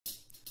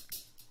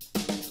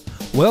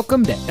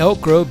Welcome to Elk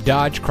Grove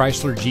Dodge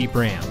Chrysler Jeep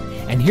Ram,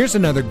 and here's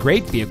another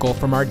great vehicle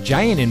from our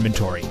giant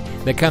inventory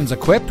that comes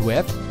equipped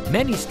with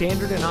many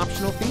standard and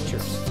optional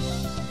features.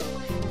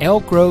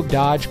 Elk Grove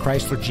Dodge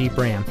Chrysler Jeep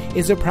Ram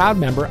is a proud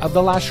member of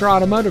the Lasher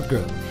Automotive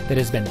Group that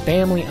has been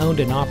family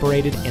owned and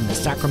operated in the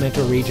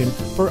Sacramento region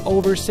for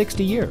over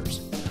 60 years.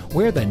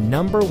 We're the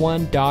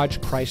 #1 Dodge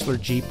Chrysler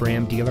Jeep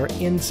Ram dealer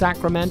in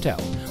Sacramento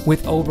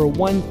with over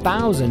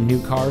 1,000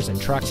 new cars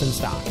and trucks in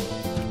stock.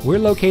 We're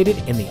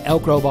located in the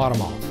Elk Grove Auto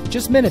Mall,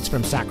 just minutes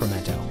from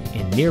Sacramento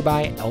in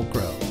nearby Elk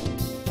Grove.